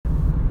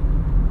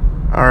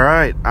All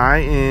right, I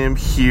am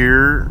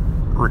here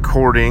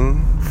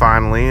recording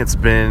finally. It's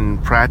been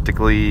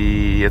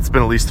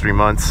at least 3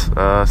 months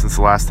since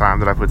the last time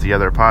that I put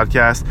together a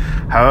podcast.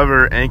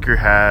 However, Anchor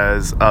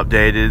has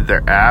updated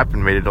their app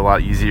and made it a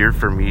lot easier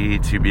for me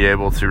to be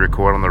able to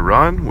record on the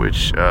run,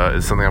 which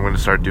is something I'm going to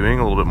start doing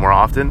a little bit more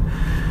often.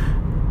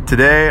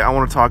 Today, I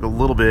want to talk a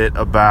little bit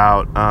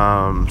about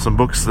some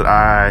books that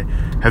I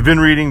have been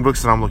reading,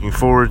 books that I'm looking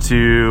forward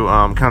to,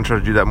 kind of try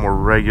to do that more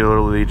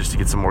regularly just to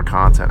get some more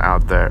content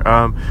out there.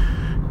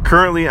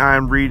 Currently,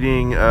 I'm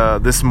reading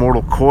This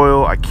Mortal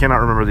Coil. I cannot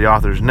remember the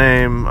author's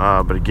name,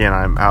 but again,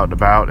 I'm out and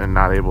about and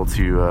not able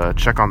to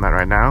check on that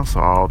right now,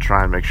 so I'll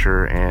try and make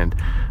sure and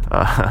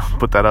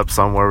put that up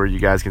somewhere where you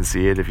guys can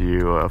see it if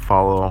you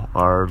follow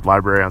our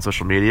library on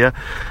social media.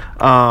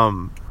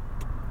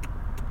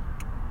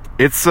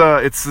 It's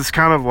this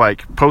kind of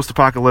like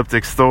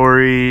post-apocalyptic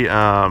story,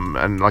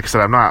 and like I said,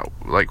 I'm not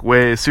like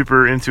way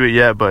super into it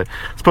yet, but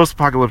it's a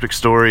post-apocalyptic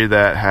story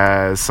that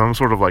has some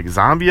sort of like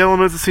zombie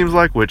elements, it seems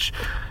like, which,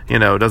 you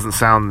know, doesn't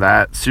sound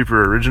that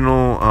super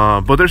original,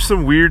 but there's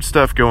some weird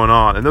stuff going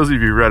on, and those of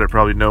you who read it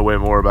probably know way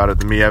more about it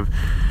than me.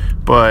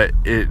 But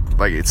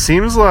it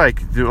seems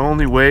like the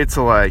only way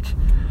to like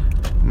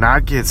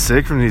not get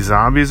sick from these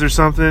zombies or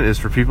something is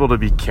for people to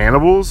be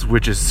cannibals,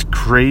 which is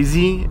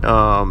crazy.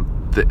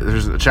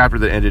 There's a chapter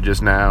that ended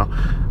just now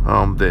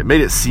that made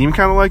it seem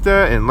kind of like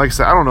that, and like I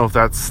said, I don't know if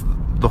that's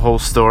the whole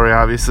story.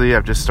 Obviously,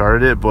 I've just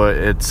started it, but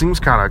it seems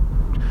kind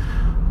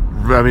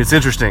of, I mean, it's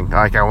interesting.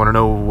 Like, I want to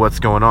know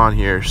what's going on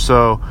here.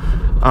 So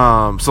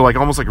like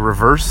almost like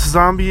reverse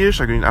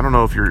zombie-ish. I mean, I don't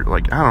know if you're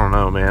like, I don't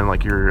know, man.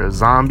 Like, you're a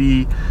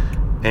zombie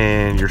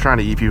and you're trying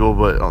to eat people,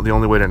 but the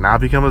only way to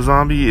not become a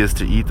zombie is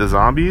to eat the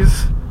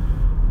zombies.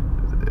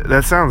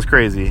 That sounds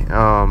crazy.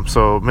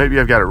 So maybe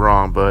I've got it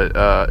wrong, but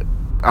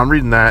I'm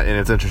reading that and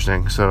it's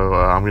interesting, so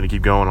I'm going to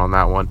keep going on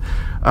that one.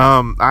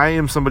 I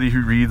am somebody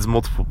who reads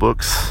multiple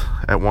books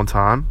at one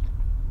time,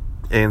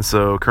 and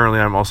so currently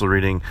I'm also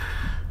reading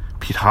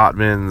Pete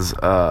Hotman's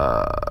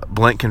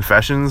Blank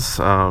Confessions.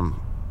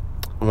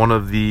 One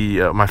of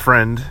my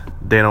friend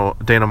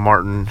Dana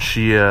Martin,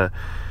 she's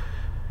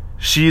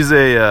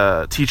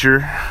a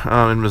teacher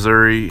in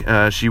Missouri.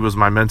 She was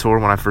my mentor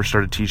when I first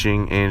started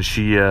teaching, and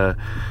she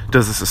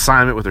does this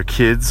assignment with her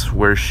kids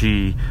where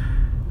she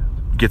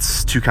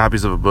gets 2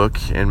 copies of a book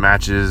and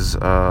matches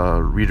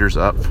readers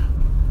up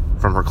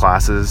from her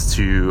classes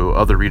to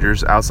other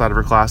readers outside of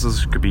her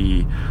classes. It could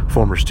be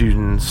former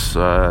students,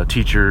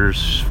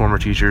 teachers, former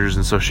teachers,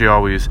 and so she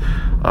always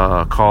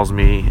calls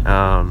me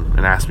and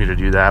asks me to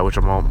do that, which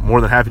I'm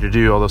more than happy to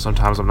do, although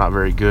sometimes I'm not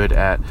very good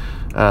at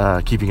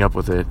keeping up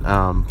with it.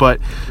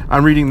 But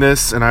I'm reading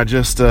this, and I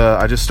just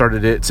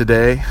started it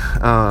today,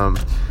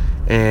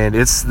 and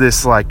it's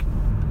this like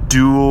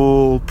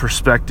dual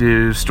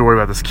perspective story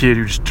about this kid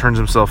who just turns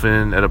himself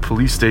in at a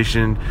police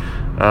station,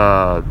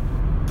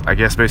 I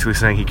guess basically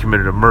saying he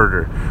committed a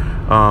murder,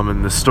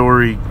 and the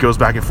story goes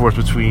back and forth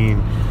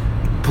between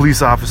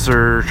police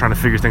officer trying to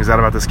figure things out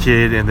about this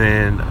kid and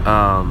then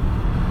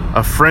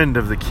a friend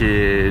of the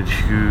kid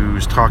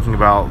who's talking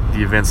about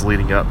the events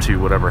leading up to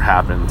whatever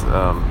happened,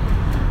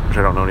 which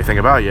I don't know anything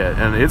about yet.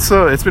 And it's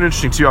been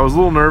interesting too. I was a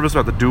little nervous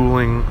about the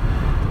dueling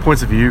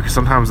points of view because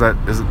sometimes that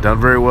isn't done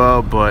very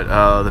well, but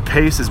the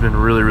pace has been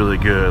really, really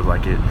good.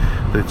 Like,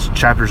 the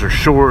chapters are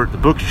short, the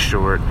book is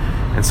short,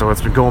 and so it's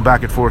been going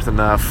back and forth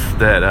enough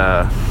that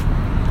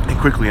and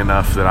quickly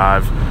enough that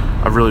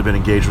I've really been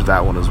engaged with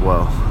that one as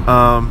well.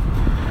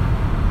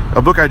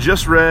 A book I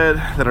just read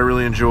that I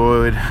really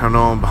enjoyed, I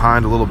know I'm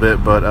behind a little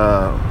bit, but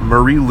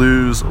Marie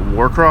Lu's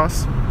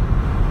Warcross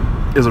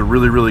is a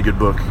really, really good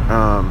book.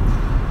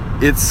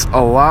 It's a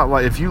lot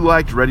like, if you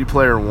liked Ready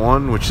Player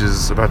One, which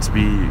is about to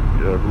be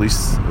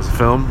released as a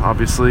film,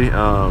 obviously,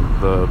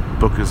 the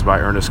book is by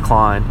Ernest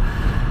Cline,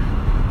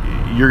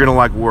 you're going to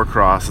like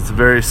Warcross. It's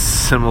very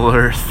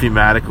similar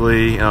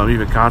thematically,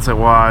 even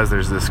content-wise.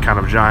 There's this kind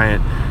of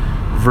giant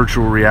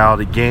virtual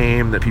reality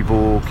game that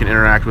people can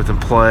interact with and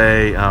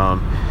play,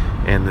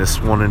 and this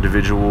one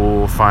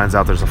individual finds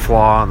out there's a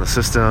flaw in the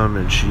system,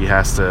 and she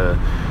has to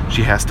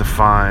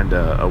find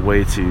a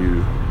way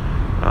to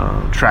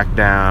track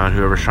down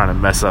whoever's trying to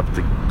mess up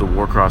the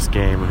Warcross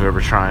game,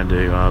 whoever's trying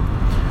to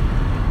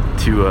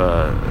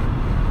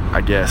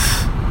I guess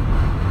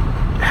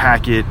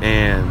hack it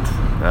and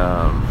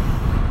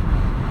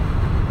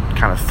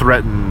kind of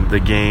threaten the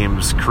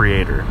game's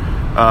creator.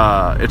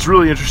 It's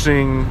really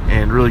interesting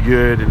and really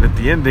good, and at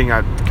the ending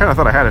I kind of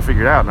thought I had it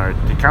figured out,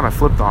 and it kind of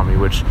flipped on me,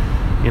 which,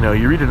 you know,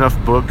 you read enough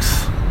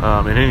books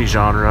in any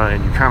genre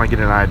and you kind of get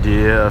an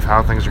idea of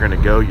how things are going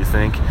to go, you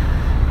think.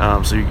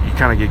 So you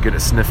kind of get good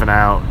at sniffing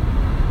out,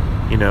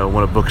 you know,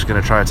 when a book's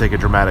going to try to take a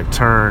dramatic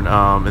turn.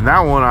 And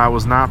that one, I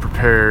was not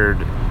prepared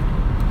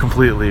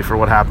completely for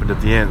what happened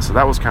at the end. So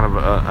that was kind of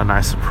a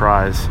nice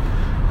surprise.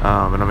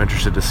 And I'm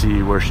interested to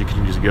see where she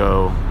continues to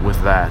go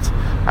with that.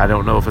 I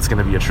don't know if it's going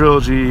to be a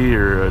trilogy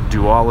or a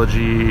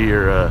duology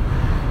or a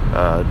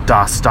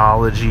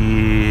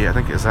dostology. I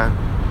think, is that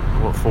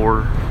what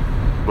 4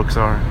 books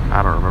are?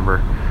 I don't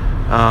remember.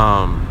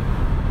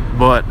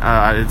 but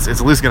it's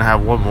at least going to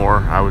have one more,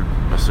 I would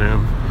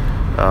assume,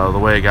 the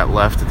way it got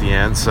left at the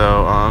end.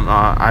 So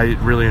I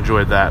really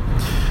enjoyed that.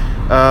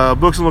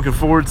 Books I'm looking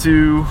forward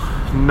to.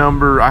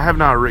 I have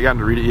not gotten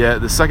to read it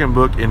yet. The second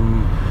book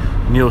in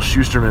Neil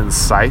Shusterman's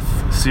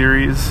Scythe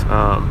series.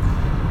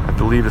 I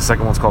believe the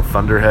second one's called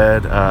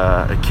Thunderhead.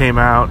 It came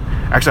out.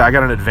 Actually, I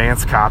got an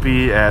advance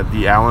copy at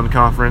the Allen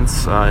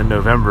conference in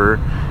November,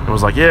 and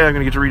was like, yeah, I'm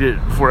gonna get to read it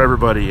before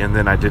everybody. And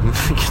then I didn't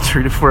get to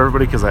read it before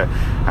everybody because I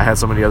had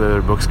so many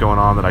other books going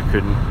on that I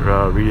couldn't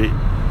read it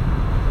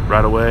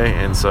right away.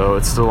 And so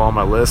it's still on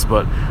my list,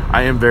 but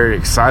I am very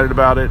excited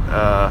about it.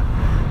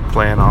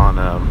 Plan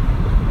on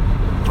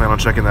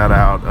checking that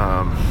out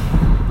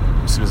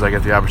as soon as I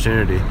get the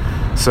opportunity.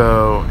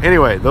 So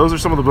anyway, those are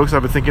some of the books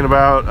I've been thinking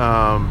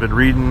about, been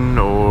reading,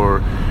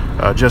 or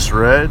just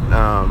read.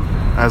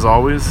 As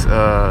always,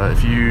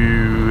 if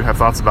you have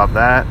thoughts about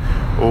that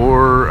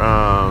or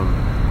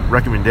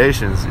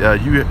recommendations,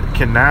 you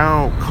can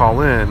now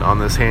call in on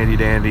this handy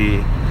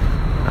dandy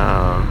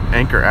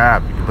Anchor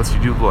app. It lets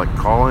you do like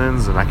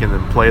call-ins, and I can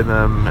then play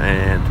them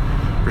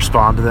and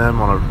respond to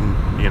them on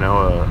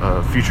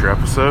a future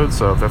episode.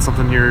 So if that's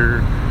something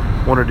you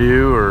want to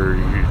do or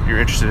you're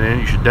interested in,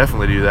 you should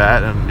definitely do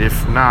that. And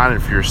if not,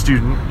 if you're a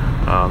student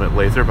at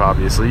Lathrop,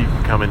 obviously you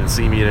can come in and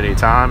see me at any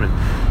time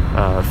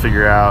and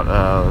figure out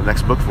the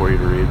next book for you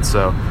to read.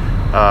 So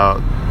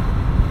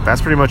that's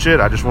pretty much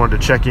it. I just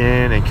wanted to check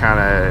in and kind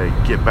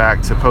of get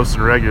back to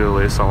posting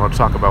regularly, so I want to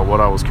talk about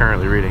what I was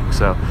currently reading.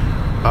 So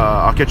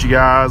I'll catch you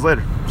guys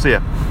later. See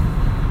ya.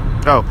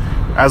 Oh,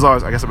 as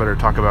always, I guess I better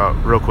talk about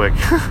real quick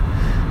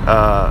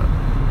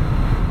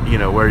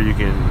where you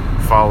can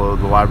follow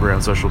the library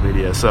on social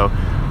media. So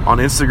on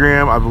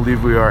Instagram, I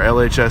believe we are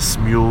LHS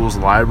Mules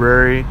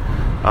Library.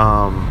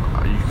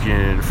 You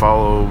can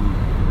follow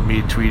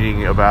me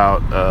tweeting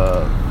about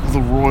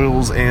the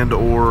Royals and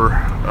or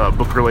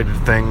book related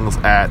things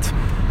at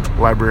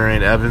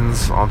Librarian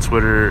Evans on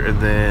Twitter, and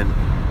then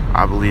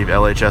I believe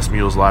LHS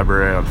Mules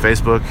Library on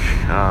Facebook.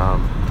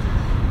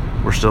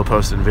 We're still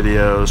posting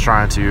videos,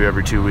 trying to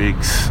every 2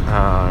 weeks.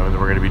 And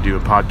we're going to be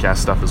doing podcast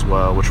stuff as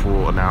well, which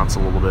we'll announce a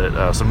little bit.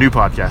 Some new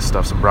podcast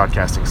stuff, some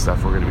broadcasting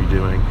stuff we're going to be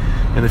doing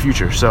in the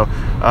future. So,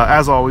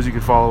 as always, you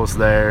can follow us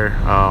there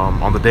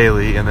on the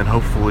daily, and then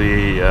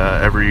hopefully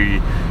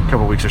every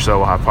couple weeks or so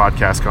we'll have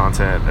podcast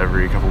content.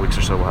 Every couple weeks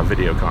or so we'll have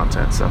video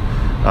content. So,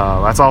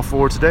 that's all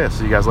for today. I'll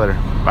see you guys later.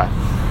 Bye.